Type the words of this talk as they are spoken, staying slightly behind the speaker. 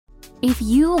If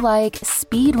you like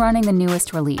speedrunning the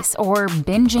newest release or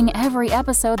binging every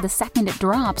episode the second it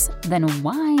drops, then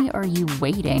why are you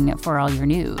waiting for all your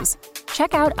news?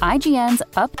 Check out IGN's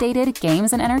updated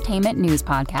Games and Entertainment News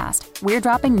podcast. We're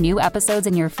dropping new episodes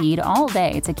in your feed all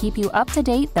day to keep you up to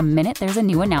date the minute there's a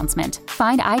new announcement.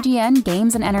 Find IGN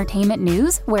Games and Entertainment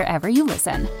News wherever you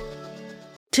listen.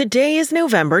 Today is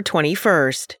November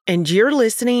 21st, and you're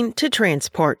listening to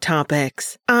Transport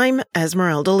Topics. I'm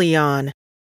Esmeralda Leon.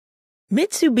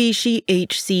 Mitsubishi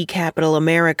HC Capital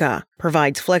America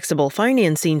provides flexible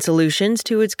financing solutions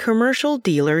to its commercial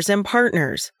dealers and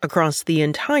partners across the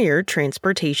entire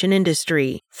transportation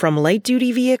industry, from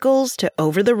light-duty vehicles to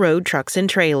over-the-road trucks and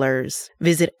trailers.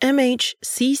 Visit mhccna.com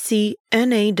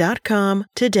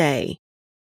today.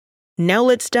 Now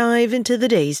let's dive into the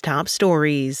day's top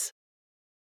stories.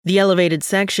 The elevated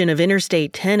section of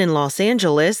Interstate 10 in Los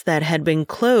Angeles that had been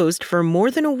closed for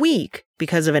more than a week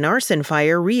because of an arson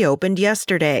fire reopened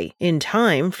yesterday, in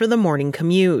time for the morning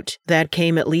commute. That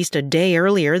came at least a day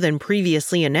earlier than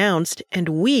previously announced and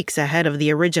weeks ahead of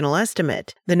the original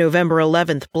estimate. The November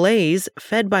 11th blaze,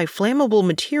 fed by flammable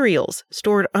materials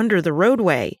stored under the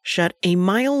roadway, shut a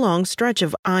mile-long stretch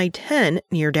of I-10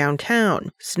 near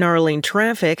downtown, snarling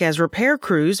traffic as repair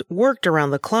crews worked around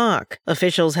the clock.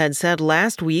 Officials had said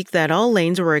last week that all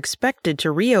lanes were expected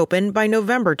to reopen by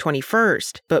November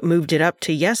 21st, but moved it up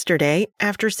to yesterday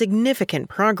after significant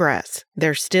progress.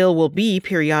 There still will be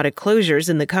periodic closures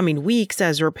in the coming weeks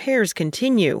as repairs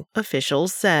continue,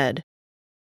 officials said.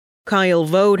 Kyle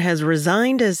Vogt has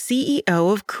resigned as CEO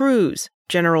of Cruise,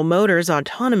 General Motors'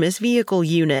 autonomous vehicle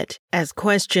unit, as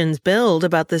questions build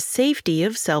about the safety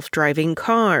of self-driving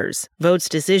cars. Vogt's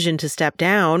decision to step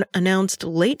down, announced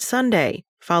late Sunday,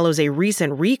 follows a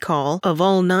recent recall of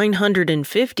all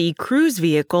 950 Cruise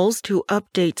vehicles to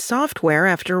update software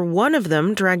after one of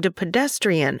them dragged a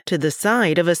pedestrian to the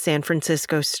side of a San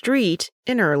Francisco street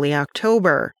in early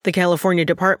October. The California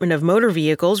Department of Motor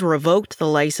Vehicles revoked the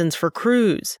license for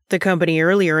Cruise. The company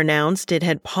earlier announced it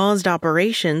had paused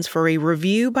operations for a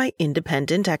review by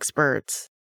independent experts.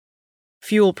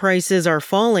 Fuel prices are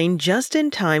falling just in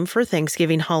time for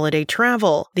Thanksgiving holiday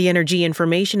travel. The Energy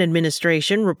Information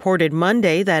Administration reported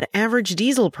Monday that average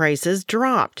diesel prices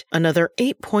dropped another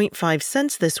 8.5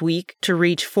 cents this week to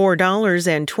reach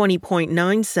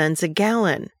 $4.20.9 a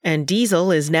gallon, and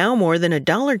diesel is now more than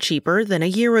 $1 cheaper than a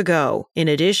year ago. In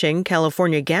addition,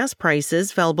 California gas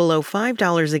prices fell below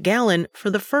 $5 a gallon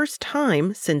for the first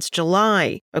time since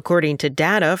July, according to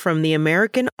data from the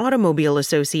American Automobile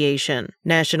Association.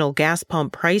 National gas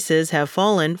pump prices have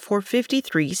fallen for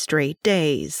 53 straight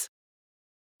days.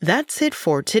 That's it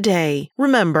for today.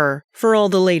 Remember, for all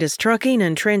the latest trucking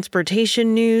and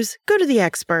transportation news, go to the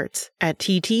experts at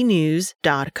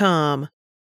ttnews.com.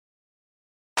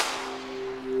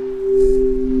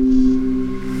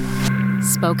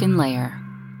 Spoken Layer.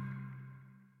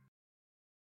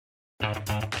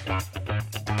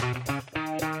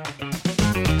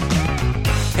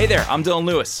 Hey there, I'm Dylan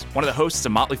Lewis, one of the hosts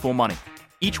of Motley Fool Money.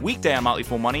 Each weekday on Motley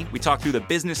Fool Money, we talk through the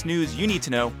business news you need to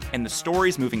know and the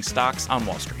stories moving stocks on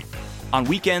Wall Street. On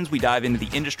weekends, we dive into the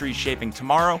industries shaping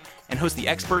tomorrow and host the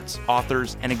experts,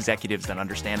 authors, and executives that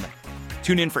understand them.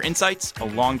 Tune in for insights, a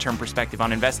long-term perspective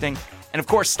on investing, and of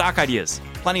course, stock ideas.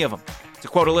 Plenty of them. To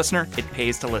quote a listener, it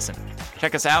pays to listen.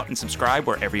 Check us out and subscribe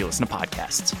wherever you listen to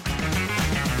podcasts.